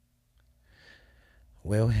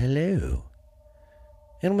Well, hello,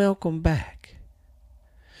 and welcome back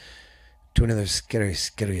to another scary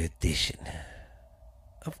edition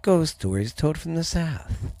of Ghost Stories Told from the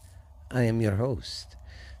South. I am your host,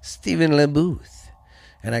 Stephen LeBooth,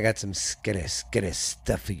 and I got some scary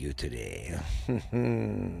stuff for you today.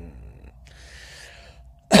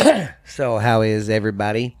 So, how is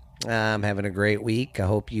everybody? I'm having a great week. I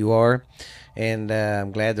hope you are. And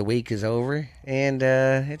I'm glad the week is over. And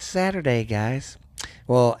it's Saturday, guys.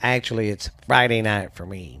 Well, actually, it's Friday night for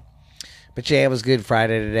me. But yeah, it was Good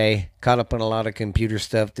Friday today. Caught up on a lot of computer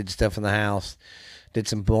stuff, did stuff in the house, did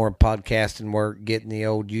some more podcasting work, getting the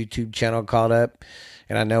old YouTube channel caught up.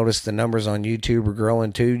 And I noticed the numbers on YouTube are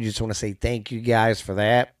growing too. Just want to say thank you guys for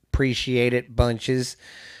that. Appreciate it, bunches.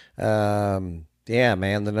 Yeah,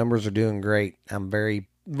 man, the numbers are doing great. I'm very,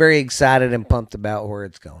 very excited and pumped about where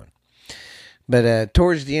it's going. But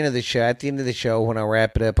towards the end of the show, at the end of the show, when I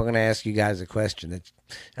wrap it up, I'm going to ask you guys a question that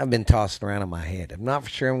I've been tossing around in my head. I'm not for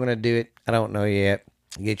sure I'm going to do it. I don't know yet.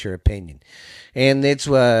 Get your opinion. And this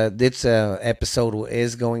episode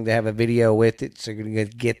is going to have a video with it, so you're going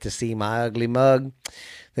to get to see my ugly mug.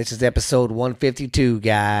 This is episode 152,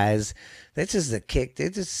 guys. This is the kick.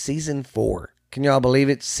 This is season 4. Can y'all believe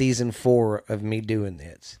it? Season 4 of me doing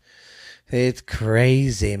this. It's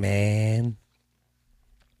crazy, man.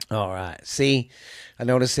 All right. See, I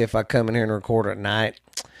notice if I come in here and record at night,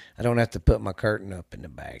 I don't have to put my curtain up in the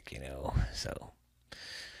back, So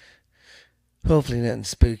hopefully nothing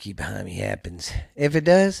spooky behind me happens. If it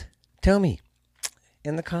does, tell me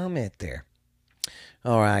in the comment there.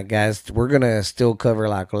 All right, guys, we're going to still cover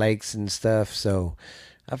like lakes and stuff. So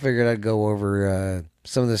I figured I'd go over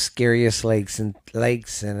some of the scariest lakes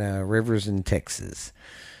and rivers in Texas.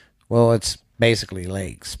 Well, it's basically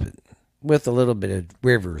lakes, but with a little bit of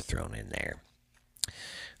river thrown in there.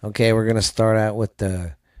 Okay, we're going to start out with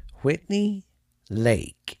the Whitney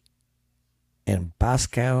Lake in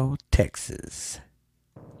Bosco, Texas.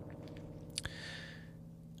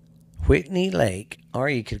 Whitney Lake, or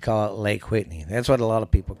you could call it Lake Whitney. That's what a lot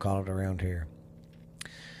of people call it around here.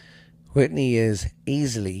 Whitney is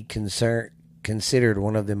easily considered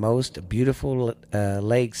one of the most beautiful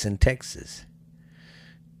lakes in Texas.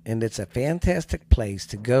 And it's a fantastic place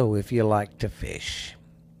to go if you like to fish.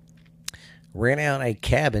 Rent out a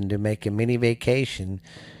cabin to make a mini vacation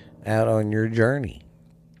out on your journey.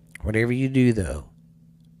 Whatever you do, though,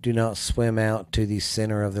 do not swim out to the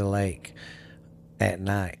center of the lake at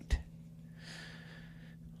night.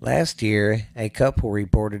 Last year, a couple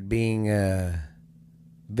reported being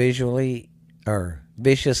viciously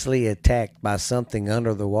attacked by something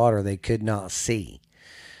under the water they could not see.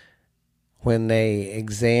 When they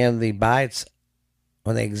examined the bites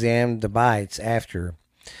after,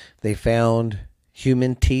 they found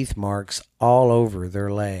human teeth marks all over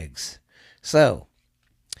their legs. So,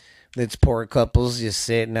 this poor couple's just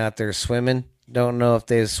sitting out there swimming. Don't know if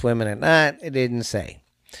they was swimming at night. It didn't say.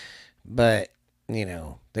 But,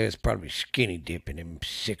 there's probably skinny dipping them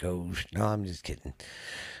sickos. No, I'm just kidding.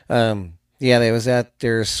 Yeah, they was out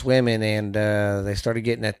there swimming, and they started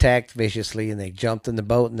getting attacked viciously, and they jumped in the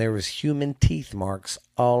boat, and there was human teeth marks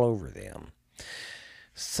all over them.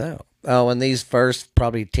 So, and these first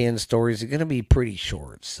probably 10 stories are going to be pretty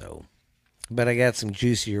short, but I got some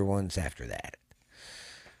juicier ones after that.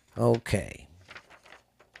 Okay.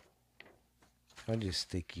 I'll just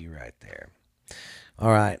stick you right there. All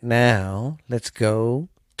right, now let's go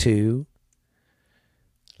to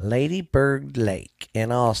Lady Bird Lake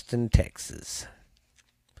in Austin, Texas.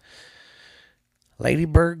 Lady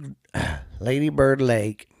Bird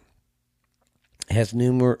Lake has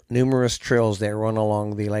numerous trails that run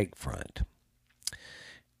along the lakefront.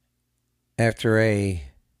 After a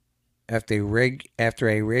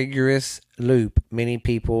rigorous loop, many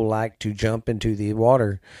people like to jump into the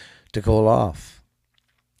water to cool off.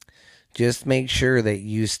 Just make sure that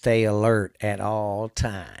you stay alert at all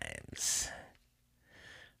times.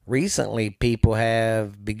 Recently, people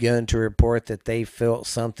have begun to report that they felt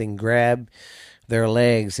something grab their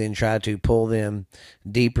legs and try to pull them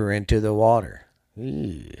deeper into the water.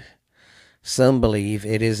 Ooh. Some believe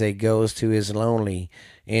it is a ghost who is lonely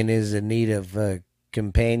and is in need of a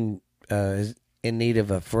companion, in need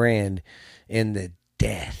of a friend in the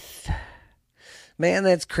death. Man,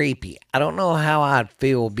 that's creepy. I don't know how I'd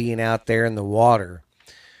feel being out there in the water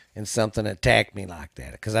and something attacked me like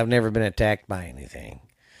that, because I've never been attacked by anything.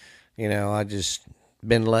 I just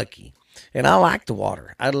been lucky. And I like the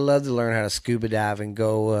water. I'd love to learn how to scuba dive and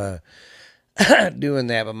go doing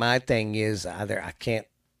that. But my thing is, I can't.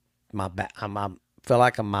 I feel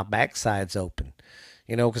like my backside's open,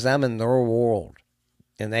 because I'm in their world,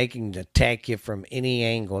 and they can attack you from any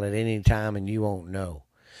angle at any time and you won't know.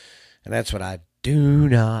 And that's what I do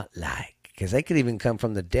not like. Because they could even come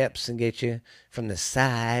from the depths and get you from the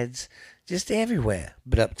sides, just everywhere,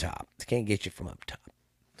 but up top. They can't get you from up top.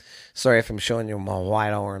 Sorry if I'm showing you my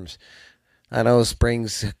white arms. I know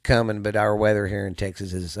spring's coming, but our weather here in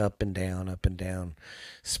Texas is up and down, up and down.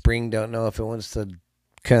 Spring don't know if it wants to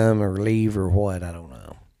come or leave or what. I don't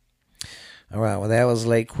know. All right, well, that was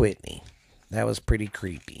Lake Whitney. That was pretty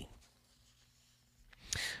creepy.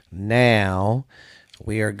 Now,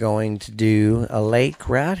 we are going to do a lake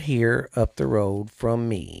right here up the road from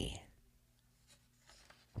me.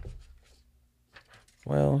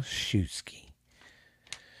 Well, shootski.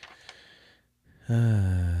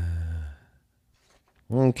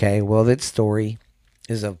 Okay, well, this story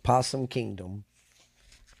is of Possum Kingdom.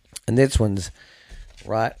 And this one's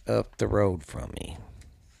right up the road from me.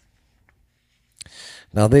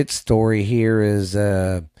 Now, this story here is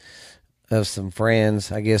of some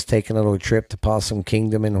friends, I guess, taking a little trip to Possum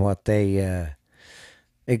Kingdom and what they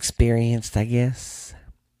experienced, I guess.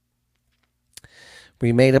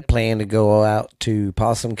 We made a plan to go out to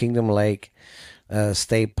Possum Kingdom Lake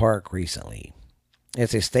State Park recently.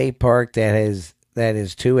 It's a state park that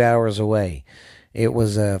is 2 hours away. It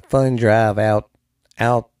was a fun drive out.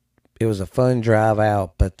 It was a fun drive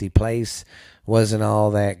out, but the place wasn't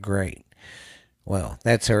all that great. Well,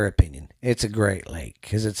 that's her opinion. It's a great lake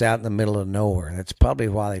because it's out in the middle of nowhere. That's probably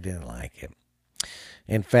why they didn't like it.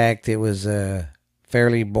 In fact, it was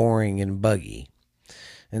fairly boring and buggy.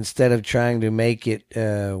 Instead of trying to make it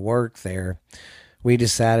work there, we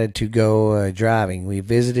decided to go driving. We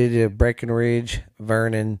visited Breckenridge,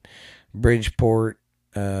 Vernon, Bridgeport,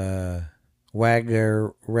 Waggaria,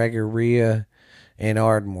 and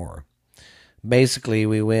Ardmore. Basically,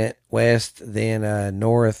 we went west, then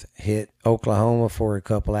north, hit Oklahoma for a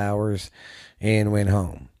couple hours, and went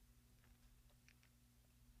home.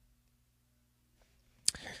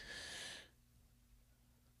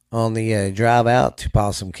 On the drive out to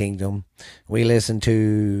Possum Kingdom, we listened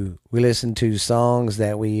to songs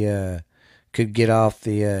that we could get off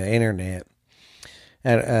the internet.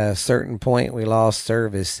 At a certain point, we lost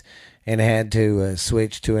service and had to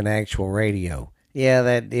switch to an actual radio. Yeah,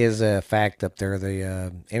 that is a fact up there.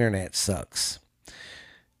 The internet sucks.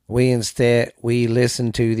 We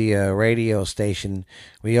listened to the radio station.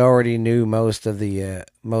 We already knew most of the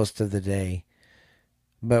day,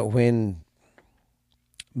 but when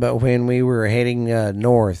we were heading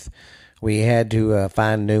north, we had to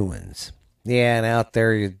find new ones. Yeah, and out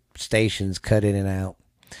there, stations cut in and out.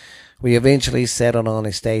 We eventually settled on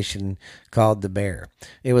a station called The Bear.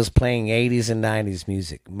 It was playing 80s and 90s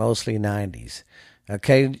music, mostly 90s.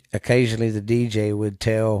 Occasionally, the DJ would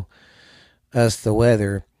tell us the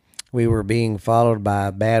weather. We were being followed by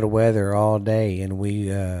bad weather all day, and we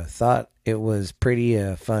thought it was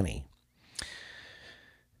pretty funny.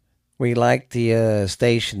 We liked the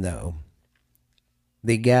station, though.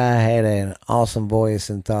 The guy had an awesome voice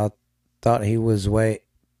and thought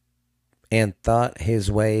his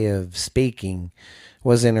way of speaking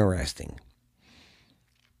was interesting.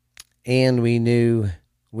 And we knew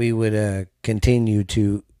we would continue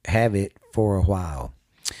to have it for a while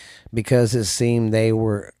because it seemed they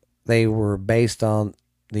were based on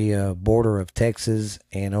the border of Texas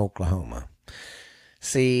and Oklahoma.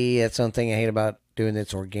 See, that's one thing I hate about doing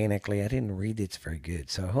this organically. I didn't read this very good,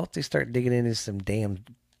 so I hope they start digging into some damn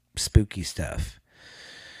spooky stuff.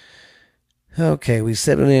 Okay, we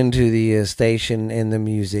settled into the station and the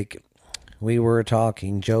music. We were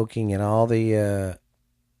talking, joking, and all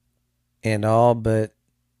but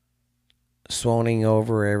swoning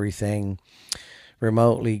over everything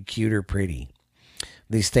remotely cute or pretty.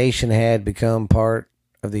 The station had become part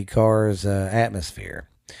of the car's atmosphere.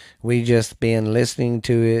 We just been listening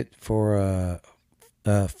to it for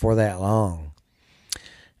that long.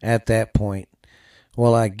 At that point,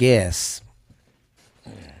 well, I guess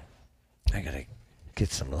I gotta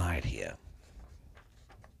get some light here.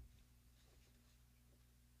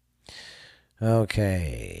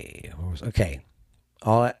 Okay.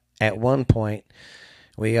 All at one point,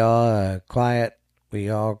 we all quiet. We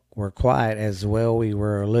all were quiet as well. We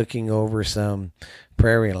were looking over some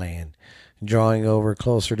prairie land, drawing over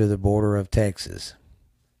closer to the border of Texas.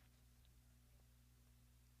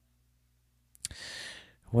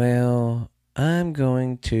 Well, I'm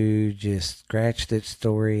going to just scratch that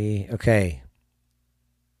story.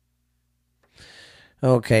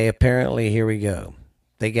 Okay, apparently here we go.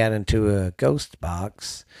 They got into a ghost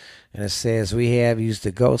box, and it says, we have used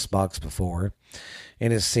a ghost box before,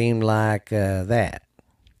 and it seemed like that.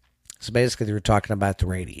 So basically they were talking about the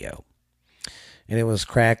radio, and it was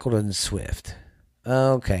crackled and swift.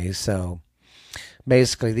 Okay, so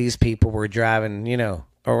basically these people were driving,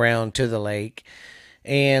 around to the lake,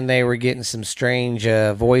 and they were getting some strange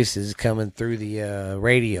voices coming through the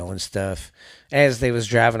radio and stuff as they was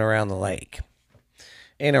driving around the lake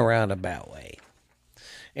in a roundabout way.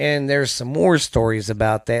 And there's some more stories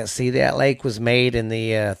about that. See, that lake was made in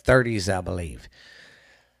the 30s, I believe.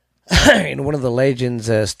 And one of the legends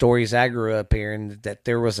stories I grew up hearing that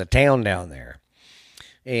there was a town down there.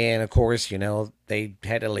 And of course, they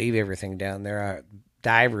had to leave everything down there.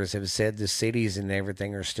 Divers have said the cities and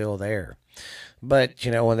everything are still there. But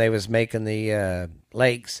when they was making the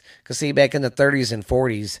lakes, because see, back in the 30s and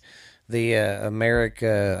 40s, the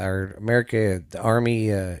the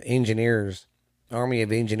Army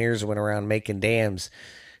of Engineers went around making dams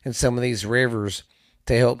in some of these rivers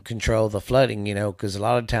to help control the flooding. Because a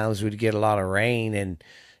lot of times we'd get a lot of rain and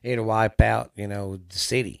it'd wipe out the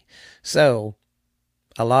city. So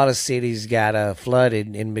a lot of cities got flooded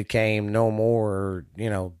and became no more.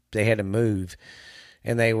 They had to move,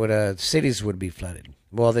 and they would cities would be flooded.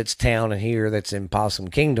 Well, this town here that's in Possum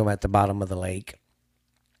Kingdom at the bottom of the lake,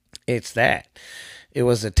 it's that. It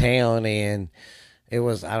was a town, and it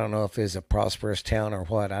was, I don't know if it's a prosperous town or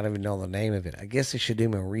what. I don't even know the name of it. I guess I should do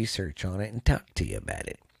my research on it and talk to you about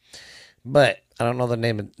it. But I don't know the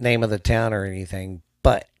name of the town or anything.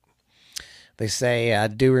 But they say, I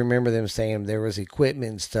do remember them saying there was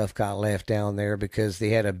equipment and stuff got left down there because they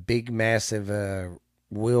had a big, massive,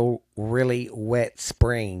 really wet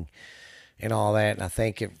spring and all that. And I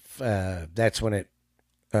think that's when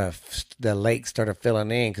the lake started filling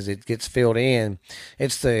in, because it gets filled in.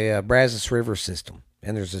 It's the Brazos River system,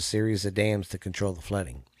 and there's a series of dams to control the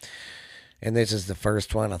flooding. And this is the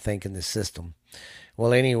first one, I think, in the system.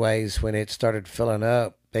 Well, anyways, when it started filling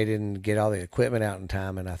up, they didn't get all the equipment out in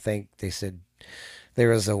time, and I think they said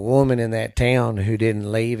there was a woman in that town who didn't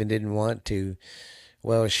leave and didn't want to.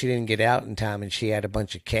 Well, she didn't get out in time, and she had a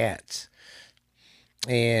bunch of cats.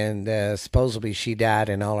 And supposedly she died,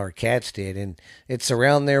 and all her cats did. And it's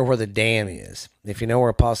around there where the dam is. If you know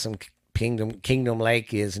where Possum Kingdom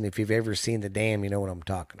Lake is, and if you've ever seen the dam, you know what I'm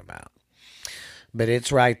talking about. But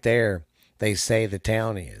it's right there, they say the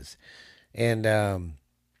town is. And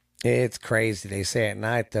it's crazy. They say at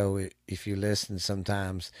night, though, if you listen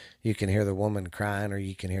sometimes, you can hear the woman crying or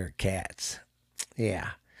you can hear cats. Yeah.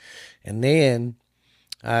 And then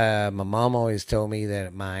my mom always told me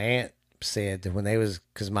that my aunt said that when they was,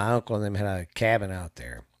 because my uncle and them had a cabin out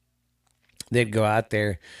there, they'd go out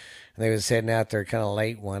there, and they was heading out there kind of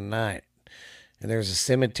late one night, and there was a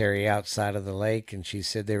cemetery outside of the lake, and she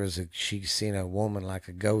said she seen a woman like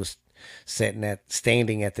a ghost standing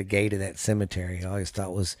at the gate of that cemetery. I always thought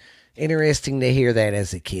it was interesting to hear that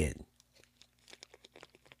as a kid.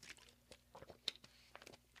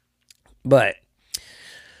 But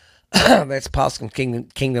that's Possum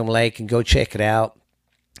Kingdom Lake, and go check it out.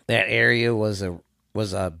 That area was a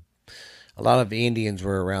lot of Indians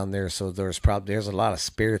were around there, so there's a lot of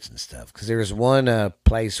spirits and stuff. Because there was one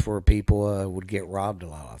place where people would get robbed a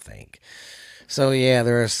lot, I think. So yeah,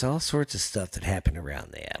 there's all sorts of stuff that happened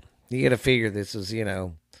around there. You got to figure this was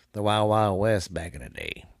the Wild Wild West back in the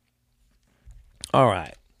day. All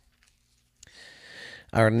right.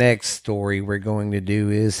 Our next story we're going to do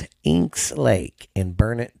is Inks Lake in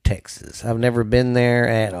Burnet, Texas. I've never been there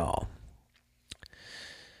at all.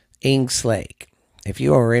 Inks Lake. If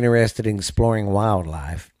you are interested in exploring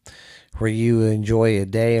wildlife, where you enjoy a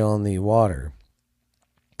day on the water,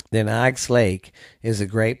 then Inks Lake is a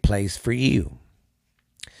great place for you.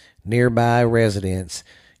 Nearby residents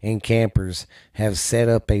and campers have set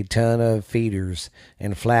up a ton of feeders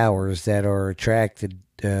and flowers that are attracted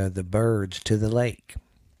the birds to the lake.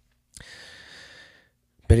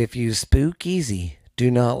 But if you spook easy,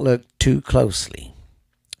 do not look too closely.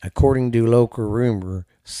 According to local rumor,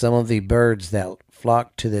 some of the birds that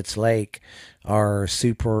flock to this lake are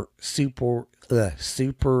supernatural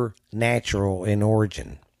in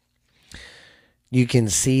origin. You can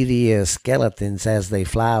see the skeletons as they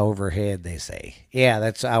fly overhead, they say. Yeah,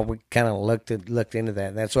 that's I kind of looked into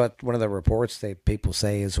that. That's what one of the reports that people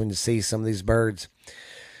say is when you see some of these birds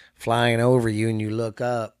flying over you and you look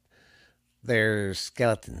up, they're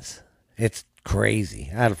skeletons. It's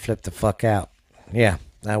crazy. I'd flip the fuck out. Yeah,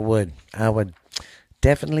 I would. I would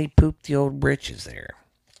definitely poop the old britches there.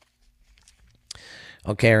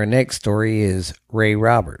 Okay, our next story is Ray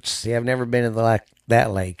Roberts. See, I've never been to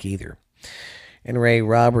that lake either. And Ray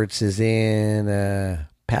Roberts is in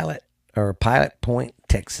Pilot Point,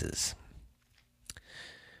 Texas.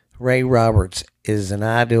 Ray Roberts is an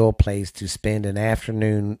ideal place to spend an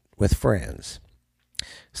afternoon with friends.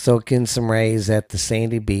 Soak in some rays at the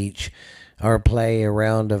sandy beach or play a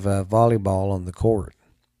round of volleyball on the court.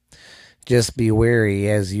 Just be wary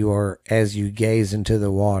as you gaze into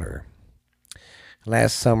the water.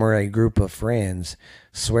 Last summer, a group of friends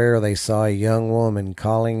swear they saw a young woman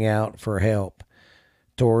calling out for help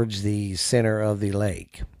towards the center of the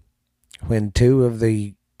lake. When two of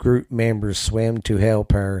the group members swam to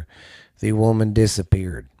help her, the woman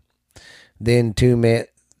disappeared. Then the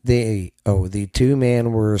two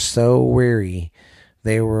men were so weary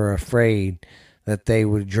they were afraid that they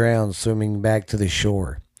would drown swimming back to the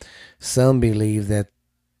shore. Some believe that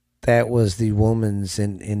was the woman's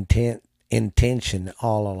intention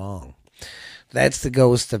all along. That's the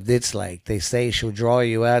ghost of this lake. They say she'll draw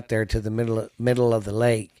you out there to the middle of the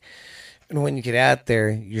lake, and when you get out there,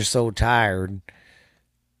 you're so tired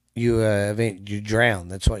you drown.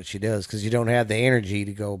 That's what she does because you don't have the energy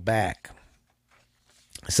to go back.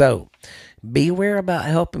 So, beware about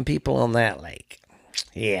helping people on that lake.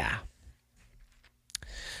 Yeah.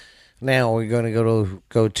 Now we're going to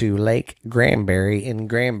go to Lake Granbury in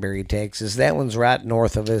Granbury, Texas. That one's right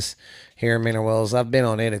north of us here in Mineral Wells. I've been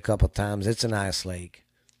on it a couple of times. It's a nice lake.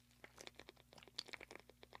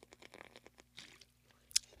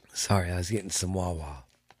 Sorry, I was getting some Wawa.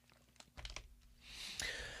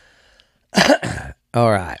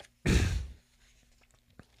 All right.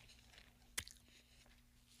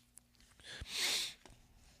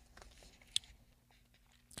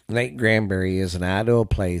 Lake Granbury is an ideal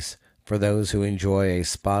place for those who enjoy a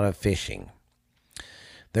spot of fishing.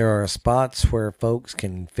 There are spots where folks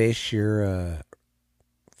can fish year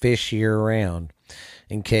round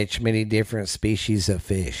and catch many different species of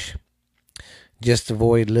fish. Just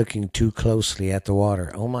avoid looking too closely at the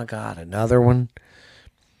water. Oh my God, another one?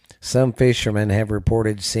 Some fishermen have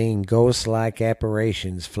reported seeing ghost-like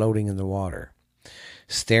apparitions floating in the water,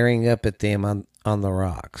 staring up at them on the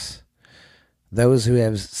rocks. Those who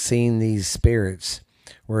have seen these spirits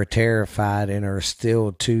were terrified and are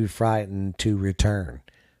still too frightened to return.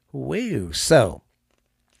 Woo! So,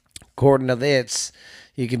 according to this,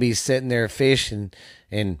 you can be sitting there fishing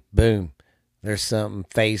and boom, there's something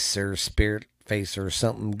face or spirit face or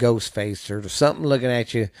something ghost face or something looking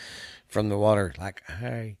at you from the water like,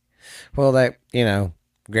 hey. Well,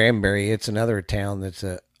 Granbury, it's another town that's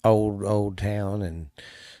a old town, and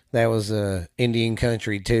that was Indian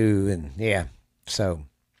country too, and yeah. So,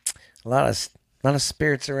 a lot of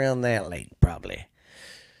spirits around that lake, probably.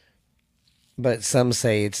 But some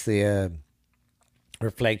say it's the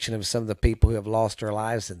reflection of some of the people who have lost their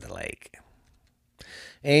lives in the lake.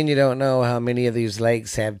 And you don't know how many of these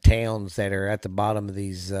lakes have towns that are at the bottom of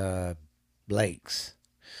these lakes.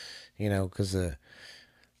 Because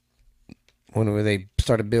when they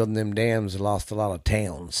started building them dams, they lost a lot of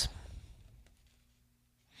towns.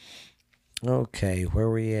 Okay, where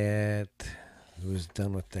are we at? Who's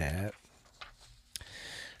done with that?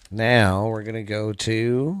 Now we're going to go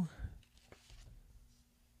to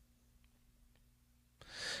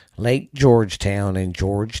Lake Georgetown in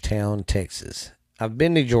Georgetown, Texas. I've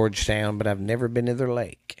been to Georgetown, but I've never been to their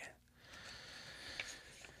lake.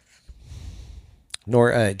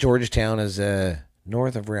 Georgetown is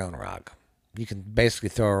north of Round Rock. You can basically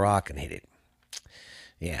throw a rock and hit it.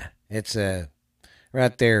 Yeah, it's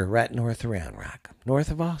right there, right north of Round Rock, north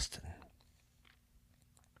of Austin.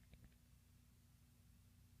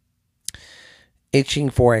 Itching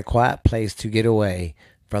for a quiet place to get away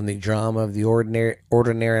from the drama of the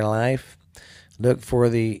ordinary life, look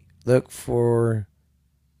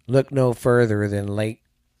no further than Lake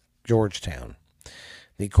Georgetown.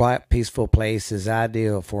 The quiet, peaceful place is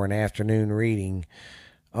ideal for an afternoon reading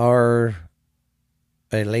or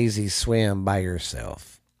a lazy swim by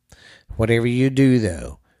yourself. Whatever you do,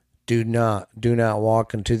 though, do not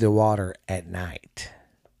walk into the water at night.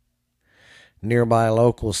 Nearby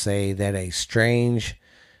locals say that a strange,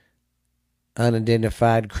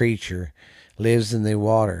 unidentified creature lives in the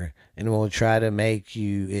water and will try to make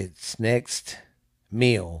you its next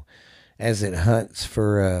meal as it hunts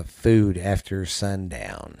for food after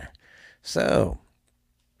sundown. So,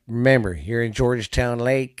 remember, you're in Georgetown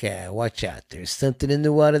Lake. Watch out. There's something in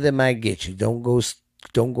the water that might get you. Don't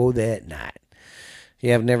go there at night.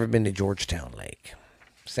 Yeah, I've never been to Georgetown Lake.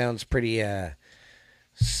 Sounds pretty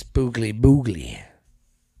spoogly boogly.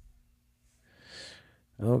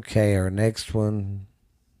 Okay, our next one.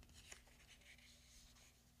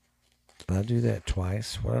 Did I do that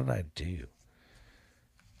twice? What did I do?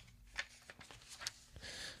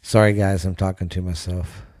 Sorry, guys, I'm talking to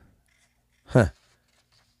myself. Huh.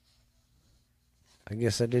 I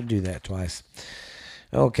guess I did do that twice.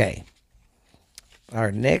 Okay.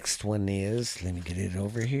 Our next one is, let me get it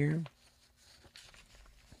over here.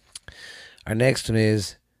 Our next one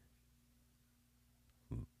is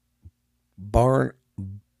Barn.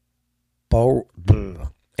 Bo,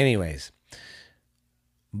 anyways,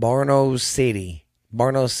 Barno City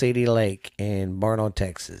Lake in Barno,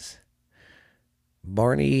 Texas.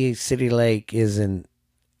 Barney City Lake is an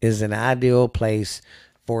ideal place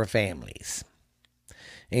for families.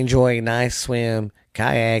 Enjoy a nice swim,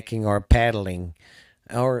 kayaking, or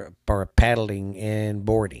paddling and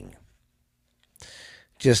boarding.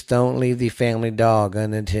 Just don't leave the family dog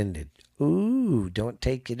unattended. Ooh, don't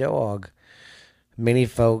take your dog. Many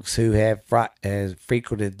folks who have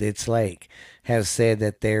frequented its lake have said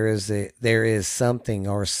that there is something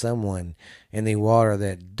or someone in the water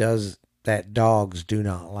that dogs do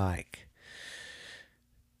not like.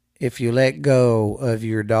 If you let go of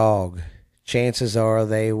your dog, chances are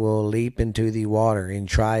they will leap into the water and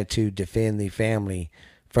try to defend the family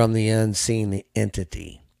from the unseen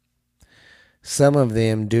entity. Some of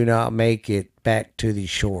them do not make it back to the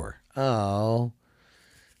shore. Oh,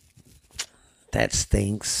 that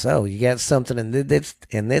stinks. So you got something in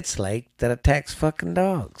this lake that attacks fucking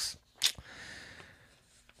dogs.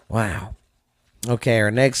 Wow. Okay,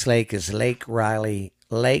 our next lake is Lake Ray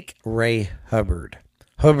Hubbard.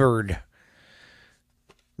 Hubbard.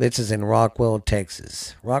 This is in Rockwell,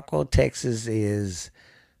 Texas. Rockwell, Texas is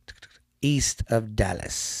east of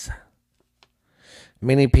Dallas.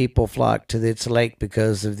 Many people flock to this lake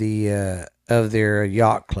because of their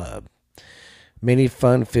yacht club. Many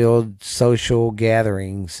fun-filled social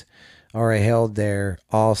gatherings are held there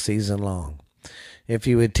all season long. If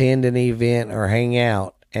you attend an event or hang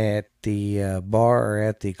out at the bar or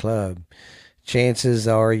at the club, chances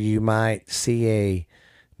are you might see a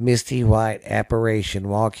misty white apparition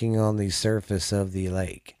walking on the surface of the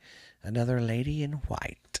lake. Another lady in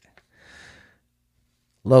white.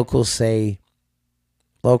 Locals say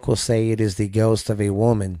Locals say it is the ghost of a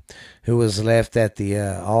woman who was left at the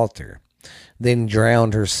altar, then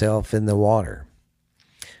drowned herself in the water.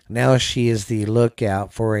 Now she is the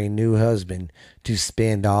lookout for a new husband to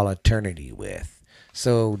spend all eternity with.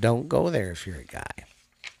 So don't go there if you're a guy.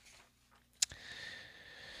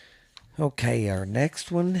 Okay, our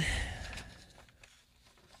next one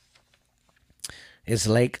is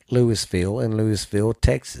Lake Louisville in Louisville,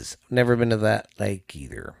 Texas. Never been to that lake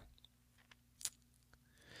either.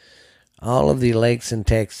 All of the lakes in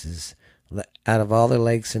Texas, out of all the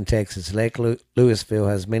lakes in Texas, Lake Louisville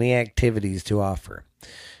has many activities to offer,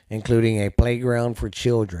 including a playground for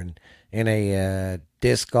children and a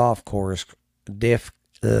disc,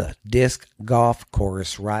 disc golf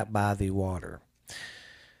course right by the water.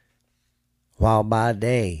 While by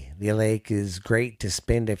day the lake is great to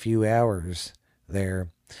spend a few hours there,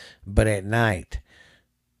 but at night,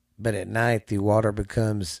 the water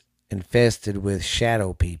becomes infested with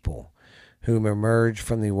shadow people whom emerge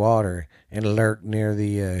from the water and lurk near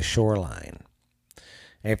the shoreline.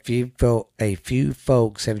 A few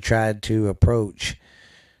folks have tried to approach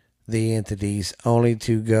the entities only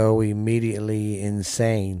to go immediately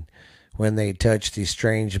insane when they touch the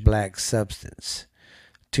strange black substance.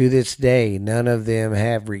 To this day, none of them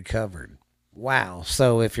have recovered. Wow.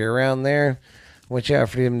 So if you're around there, watch out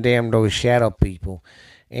for them damn those shadow people.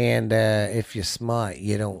 And if you're smart,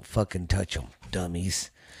 you don't fucking touch them, dummies.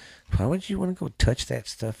 Why would you want to go touch that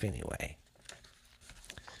stuff anyway?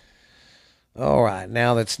 All right,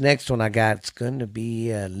 now this next one I got, it's going to be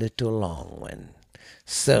a little long one.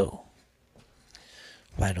 So,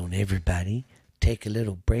 why don't everybody take a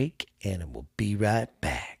little break and we'll be right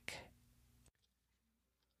back.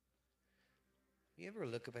 You ever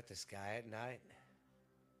look up at the sky at night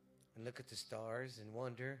and look at the stars and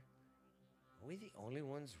wonder, are we the only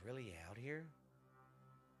ones really out here?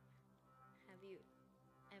 Have you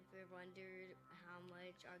ever wondered how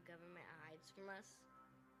much our government hides from us?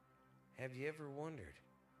 Have you ever wondered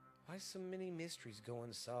why so many mysteries go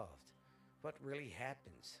unsolved? What really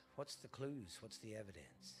happens? What's the clues? What's the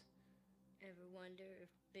evidence? Ever wonder if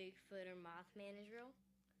Bigfoot or Mothman is real?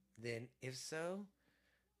 Then, if so,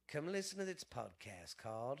 come listen to this podcast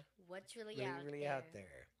called What's really Really, out Really there? Out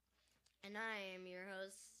There. And I am your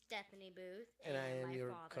host, Stephanie Booth, And I am my your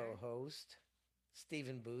father. co host,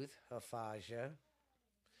 Stephen Booth Hafaja.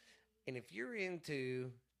 And if you're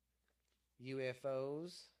into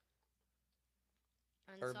UFOs,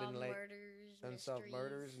 Unsolved murders, unsolved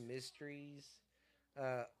murders, mysteries,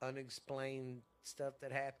 unexplained stuff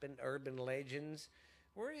that happened, urban legends,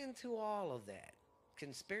 we're into all of that.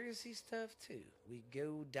 Conspiracy stuff too. We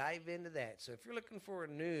go dive into that. So if you're looking for a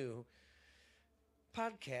new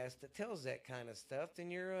podcast that tells that kind of stuff,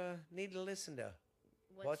 then you need to listen to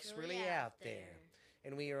What's Really Out There.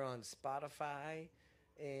 And we are on Spotify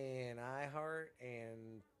and iHeart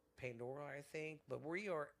and Pandora, I think. But we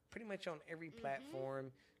are pretty much on every Mm-hmm.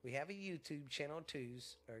 platform. We have a YouTube channel too,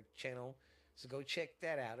 or channel. So go check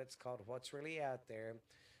that out. It's called What's Really Out There.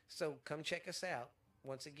 So come check us out.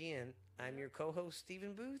 Once again, I'm Yep. your co-host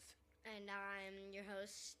Stephen Booth. And I'm your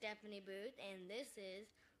host, Stephanie Booth, and this is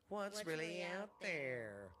What's What's really Really Out out There.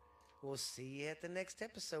 there? We'll see you at the next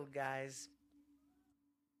episode, guys.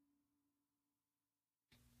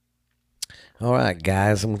 All right,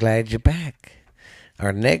 guys, I'm glad you're back.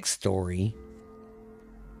 Our next story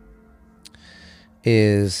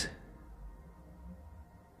is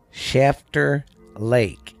Shafter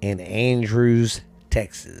Lake in Andrews,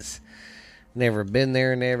 Texas. Never been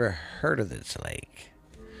there, never heard of this lake.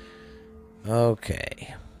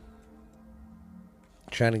 Okay.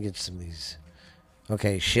 Trying to get some of these.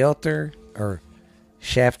 Okay, Shelter or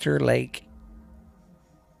Shafter Lake.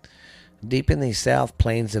 Deep in the South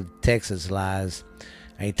Plains of Texas lies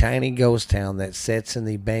a tiny ghost town that sits in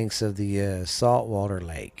the banks of the saltwater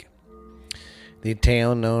lake. The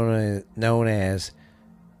town known as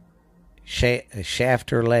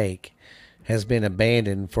Shafter Lake has been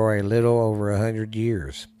abandoned for a little over 100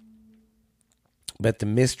 years. But the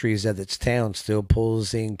mysteries of its town still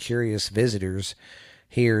pulls in curious visitors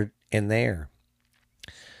here and there.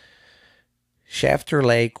 Shafter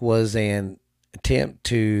Lake was an attempt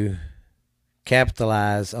to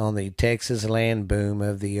capitalize on the Texas land boom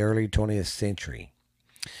of the early 20th century.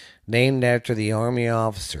 Named after the Army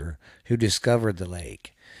officer who discovered the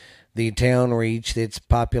lake, the town reached its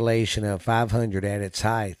population of 500 at its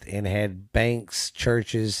height and had banks,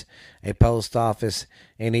 churches, a post office,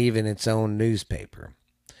 and even its own newspaper.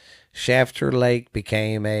 Shafter Lake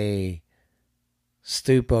became a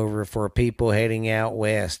stopover for people heading out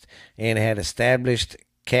west and had established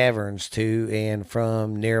caverns to and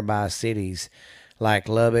from nearby cities like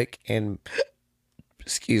Lubbock and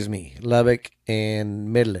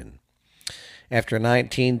Midland. After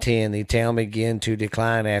 1910, the town began to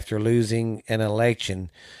decline after losing an election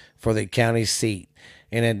for the county seat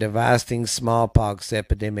in a devastating smallpox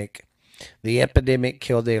epidemic. The epidemic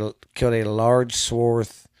killed a large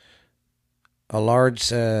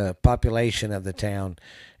population of the town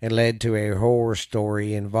and led to a horror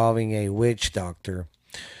story involving a witch doctor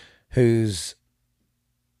whose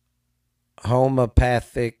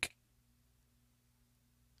homeopathic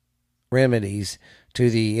remedies to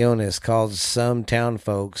the illness caused some town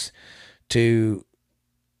folks to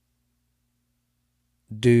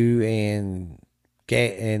do and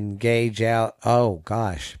gauge out. Oh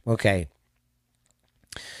gosh, okay.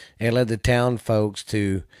 It led the town folks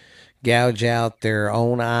to gouge out their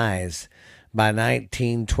own eyes. By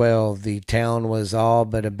 1912, the town was all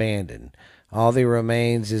but abandoned. All that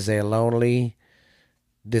remains is a lonely,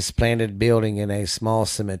 displanted building in a small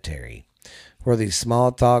cemetery where the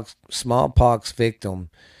smallpox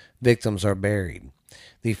victims are buried.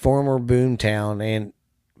 The former Boomtown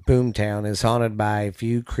is haunted by a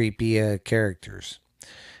few creepy characters: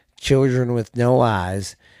 children with no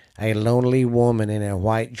eyes, a lonely woman in a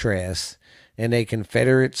white dress, and a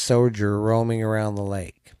Confederate soldier roaming around the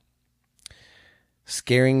lake,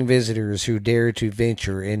 scaring visitors who dare to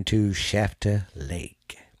venture into Shafter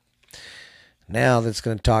Lake. Now that's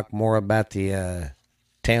going to talk more about the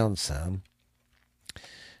town some.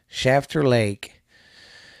 Shafter Lake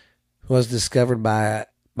was discovered by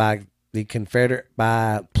the Confederate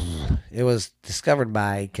by it was discovered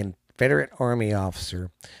by a Confederate Army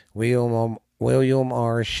officer, William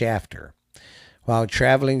R. Shafter. While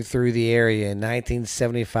traveling through the area in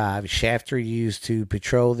 1975, Shafter used to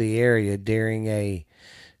patrol the area during and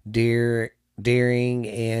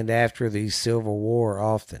after the Civil War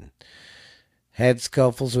often. Had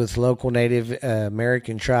scuffles with local Native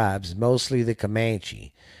American tribes, mostly the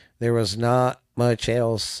Comanche. There was not much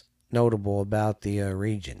else notable about the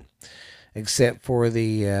region, except for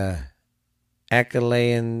the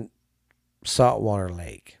Acalayan saltwater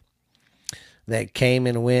lake that came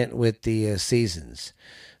and went with the seasons.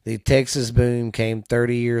 The Texas boom came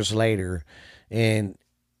 30 years later, and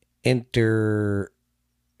enter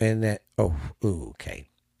and that okay,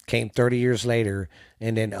 came 30 years later,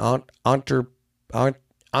 and an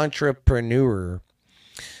entrepreneur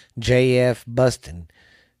J.F. Buston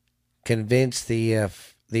convinced the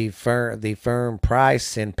firm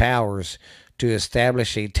Price and Powers to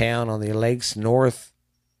establish a town on the lake's north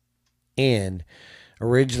end,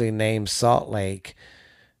 originally named Salt Lake.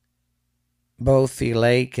 Both the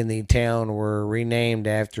lake and the town were renamed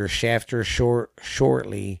after Shafter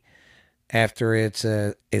shortly after its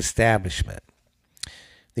establishment.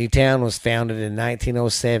 The town was founded in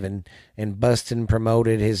 1907, and Buston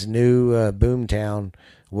promoted his new boomtown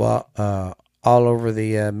all over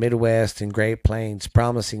the Midwest and Great Plains,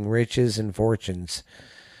 promising riches and fortunes,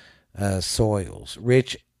 soils,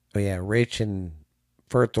 rich and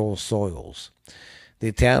fertile soils.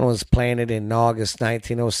 The town was planted in August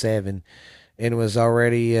 1907 and was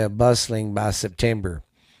already bustling by September,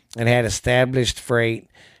 and had established freight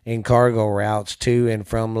and cargo routes to and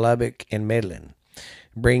from Lubbock and Midland,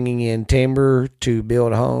 bringing in timber to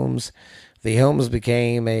build homes. The homes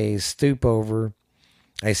became a stopover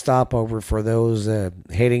for those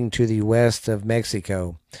heading to the west of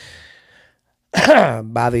Mexico.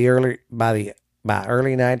 By early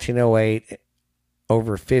 1908,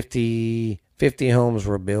 over 50 homes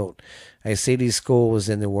were built. A city school was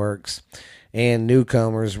in the works, and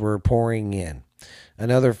newcomers were pouring in.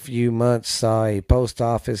 Another few months saw a post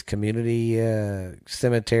office, community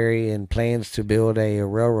cemetery, and plans to build a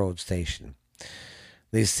railroad station.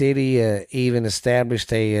 The city even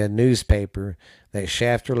established a newspaper, the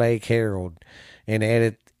Shafter Lake Herald, and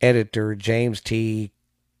editor James T.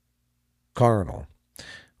 Carnell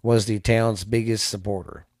was the town's biggest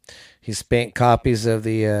supporter. He spent copies of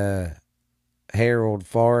the Herald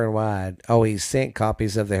far and wide. Oh, he sent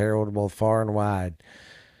copies of the Herald both far and wide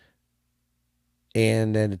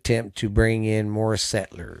in an attempt to bring in more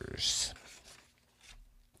settlers.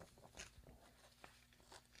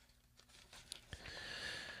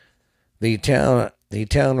 The town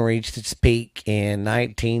reached its peak in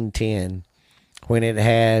 1910 when it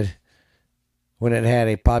had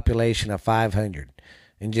a population of 500.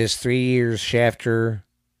 In just 3 years, Shafter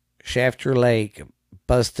Lake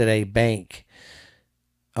busted a bank.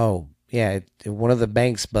 Oh, yeah, one of the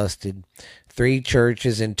banks busted. 3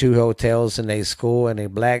 churches and 2 hotels and a school and a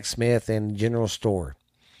blacksmith and general store.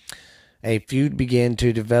 A feud began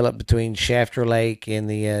to develop between Shafter Lake and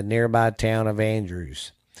the nearby town of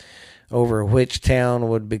Andrews over which town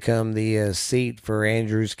would become the seat for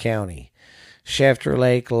Andrews County. Shafter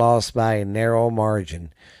Lake lost by a narrow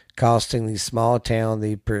margin, costing the small town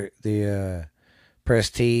the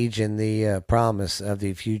prestige and the promise of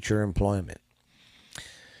the future employment.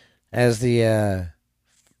 As the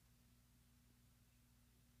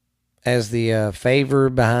favor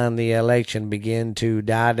behind the election began to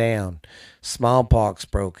die down, smallpox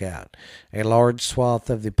broke out. A large swath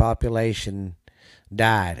of the population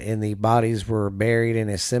died, and the bodies were buried in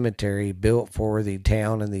a cemetery built for the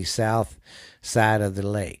town on the south side of the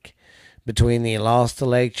lake. Between the lost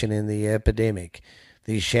election and the epidemic,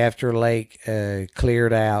 the Shafter Lake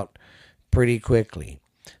cleared out pretty quickly.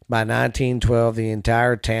 By 1912, the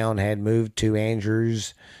entire town had moved to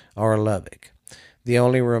Andrews or Lubbock. The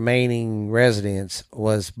only remaining residence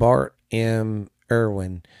was Bart M.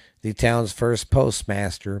 Irwin, the town's first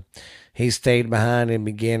postmaster. He stayed behind and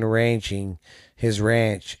began ranching. His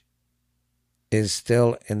ranch is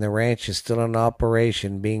still, and the ranch is still in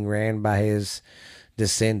operation, being ran by his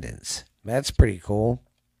descendants. That's pretty cool.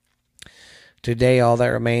 Today, all that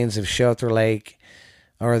remains of Shelter Lake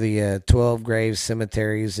are the 12 grave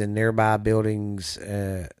cemeteries and nearby buildings.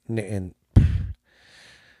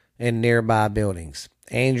 Nearby buildings.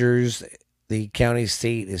 Andrews, the county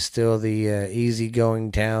seat, is still the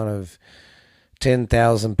easygoing town of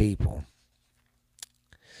 10,000 people.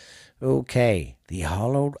 Okay, the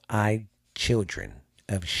hollowed-eyed children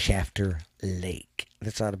of Shafter Lake.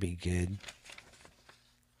 This ought to be good.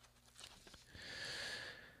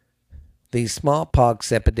 The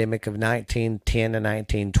smallpox epidemic of 1910 and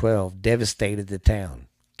 1912 devastated the town,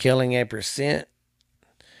 killing a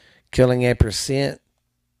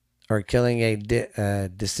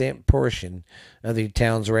decent portion of the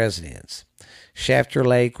town's residents. Shafter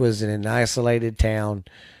Lake was an isolated town,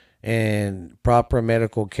 and proper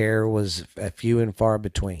medical care was few and far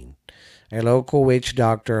between. A local witch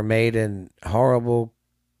doctor made an horrible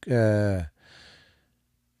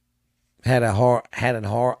had a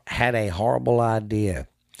horrible idea,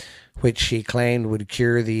 which she claimed would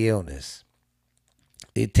cure the illness.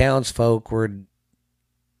 The townsfolk were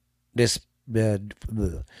the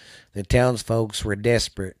townsfolks were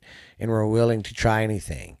desperate and were willing to try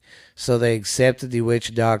anything, so they accepted the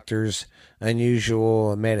witch doctor's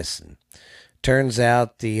unusual medicine. Turns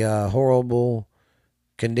out the horrible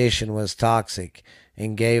condition was toxic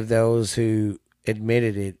and gave those who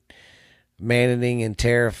admitted it maddening and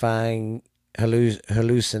terrifying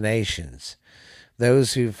hallucinations.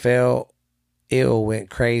 Those who fell ill went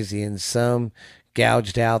crazy, and some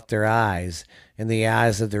gouged out their eyes and the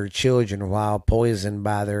eyes of their children while poisoned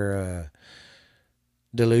by their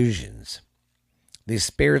delusions. The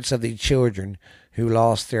spirits of the children who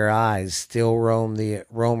lost their eyes still roam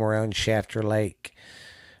around Shafter Lake.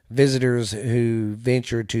 Visitors who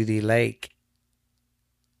venture to the lake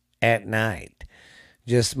at night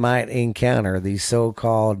just might encounter these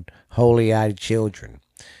so-called holy-eyed children.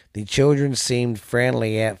 The children seemed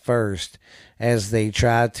friendly at first as they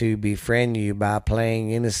tried to befriend you by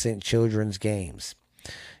playing innocent children's games.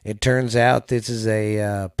 It turns out this is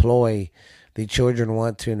a ploy. The children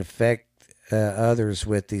want to infect others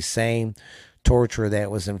with the same torture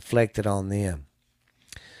that was inflicted on them.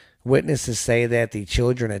 Witnesses say that the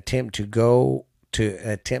children attempt to gouge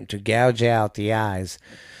out the eyes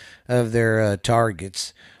of their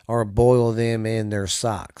targets or boil them in their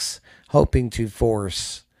socks, hoping to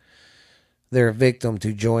force their victim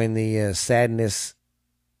to join the sadness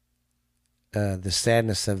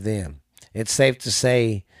of them. It's safe to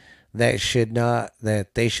say that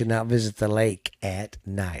they should not visit the lake at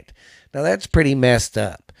night. Now that's pretty messed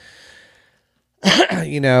up.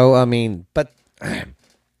 I mean, but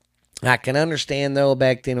I can understand though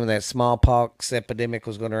back then when that smallpox epidemic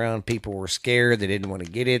was going around, people were scared. They didn't want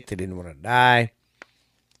to get it. They didn't want to die.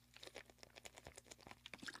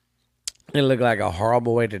 It looked like a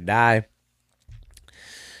horrible way to die.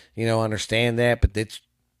 Understand that, but it's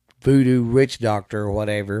voodoo witch doctor or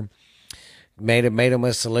whatever made them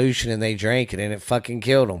a solution and they drank it and it fucking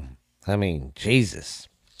killed them. I mean, Jesus.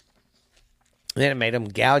 Then it made them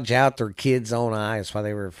gouge out their kids' own eyes while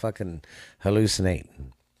they were fucking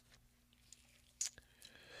hallucinating.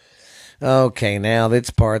 Okay, now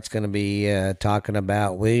this part's going to be talking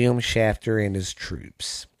about William Shafter and his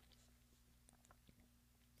troops.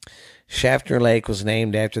 Shafter Lake was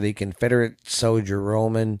named after the Confederate soldier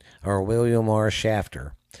William R.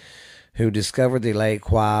 Shafter, who discovered the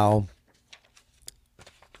lake while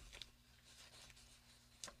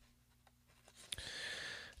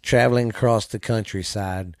traveling across the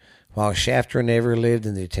countryside. While Shafter never lived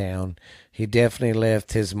in the town, he definitely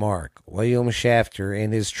left his mark. William Shafter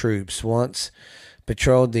and his troops once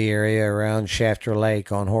patrolled the area around Shafter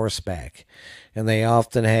Lake on horseback, and they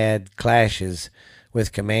often had clashes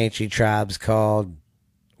with Comanche tribes that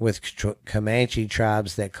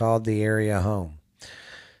called the area home.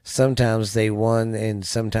 Sometimes they won, and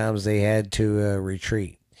sometimes they had to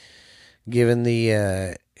retreat. Given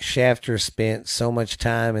the Shafter spent so much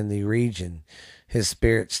time in the region, his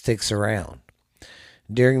spirit sticks around.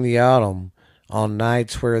 During the autumn, on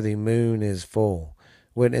nights where the moon is full,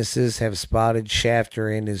 witnesses have spotted Shafter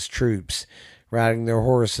and his troops riding their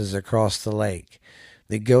horses across the lake.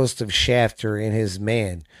 The ghost of Shafter and his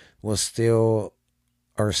men are still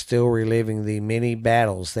reliving the many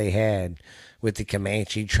battles they had with the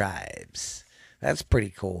Comanche tribes. That's pretty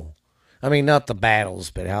cool. I mean, not the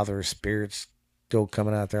battles, but how their spirits still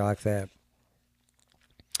coming out there like that.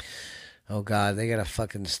 Oh, God, they got a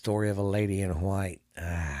fucking story of a lady in white.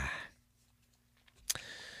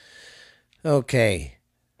 Okay.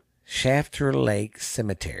 Shafter Lake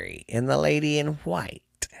Cemetery and the lady in white.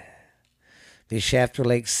 The Shafter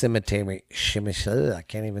Lake Cemetery. I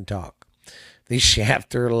can't even talk. The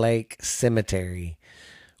Shafter Lake Cemetery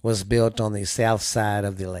was built on the south side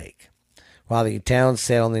of the lake, while the town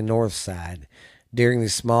sat on the north side. During the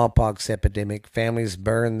smallpox epidemic, families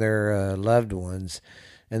burned their loved ones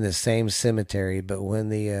in the same cemetery, but when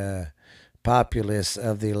the populace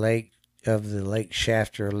of the Lake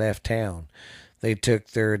Shafter left town, they took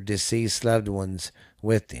their deceased loved ones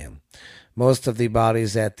with them. Most of the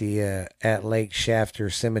bodies at Lake Shafter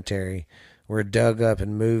Cemetery were dug up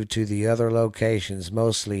and moved to the other locations,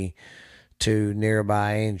 mostly to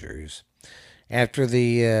nearby Andrews. After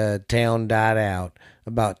the town died out,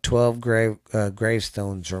 about 12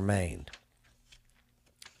 gravestones remained.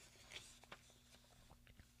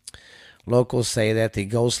 Locals say that the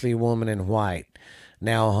ghostly woman in white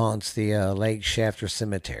now haunts the Lake Shafter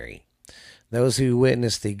Cemetery. Those who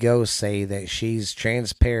witness the ghost say that she's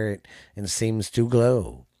transparent and seems to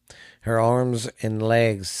glow. Her arms and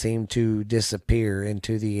legs seem to disappear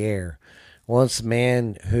into the air. Once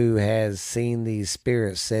man who has seen the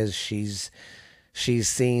spirit says she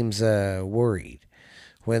seems worried.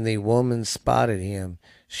 When the woman spotted him,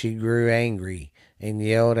 she grew angry and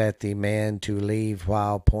yelled at the man to leave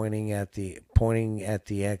while pointing at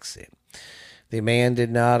the exit. The man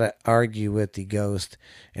did not argue with the ghost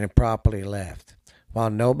and promptly left. While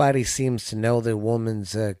nobody seems to know the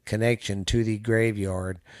woman's connection to the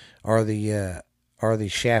graveyard or the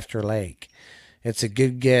Shafter Lake, it's a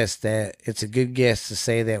good guess to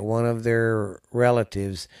say that one of their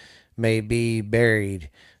relatives may be buried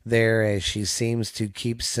there, as she seems to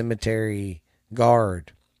keep cemetery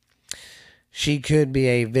guard. She could be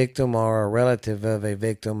a victim or a relative of a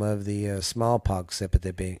victim of the smallpox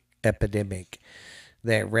epidemic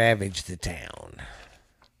that ravaged the town.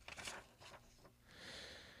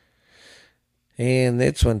 And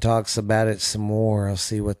this one talks about it some more. I'll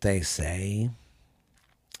see what they say.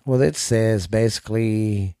 Well, it says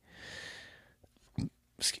basically,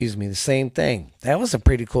 excuse me, the same thing. That was a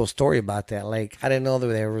pretty cool story about that lake. I didn't know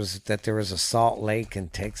that there was a salt lake in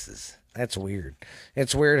Texas. That's weird.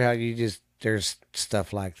 It's weird how you just there's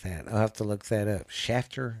stuff like that. I'll have to look that up.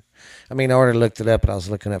 Shafter. I mean, I already looked it up, but I was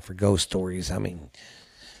looking up for ghost stories. I mean,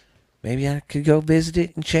 maybe I could go visit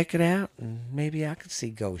it and check it out, and maybe I could see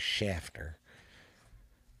Ghost Shafter.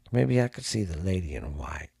 Maybe I could see the lady in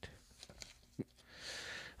white.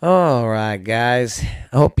 All right, guys.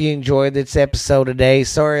 I hope you enjoyed this episode today.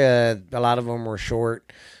 Sorry, a lot of them were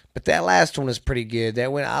short, but that last one is pretty good.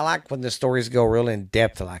 That when I like when the stories go real in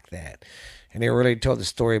depth like that, and they really told the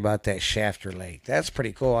story about that Shafter Lake. That's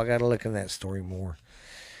pretty cool. I got to look in that story more.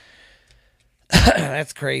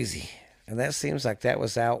 That's crazy, and that seems like that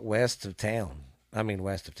was out west of town. I mean,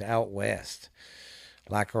 west of town, out west,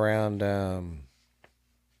 like around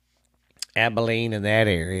Abilene and that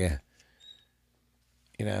area.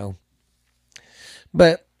 You know,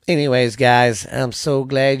 But anyways, guys, I'm so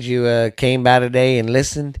glad you came by today and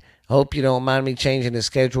listened. Hope you don't mind me changing the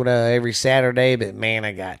schedule to every Saturday, but man,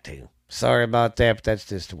 I got to. Sorry about that, but that's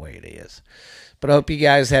just the way it is. But I hope you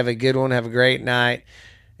guys have a good one. Have a great night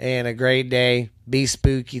and a great day. Be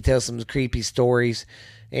spooky. Tell some creepy stories.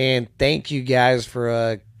 And thank you guys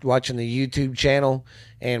for watching the YouTube channel.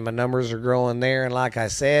 And my numbers are growing there. And like I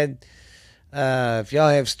said, if y'all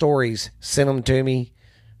have stories, send them to me.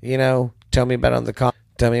 Tell me about it on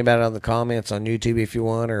the comments on YouTube if you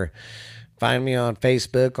want, or find me on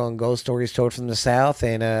Facebook on Ghost Stories Told from the South,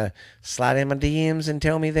 and slide in my DMs and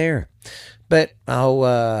tell me there. But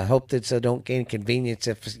I hope that don't inconvenience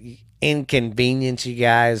you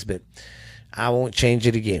guys, but I won't change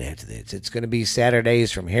it again after this. It's going to be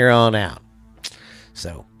Saturdays from here on out.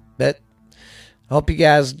 So, but I hope you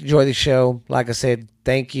guys enjoy the show. Like I said,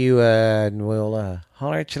 thank you, and we'll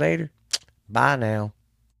holler at you later. Bye now.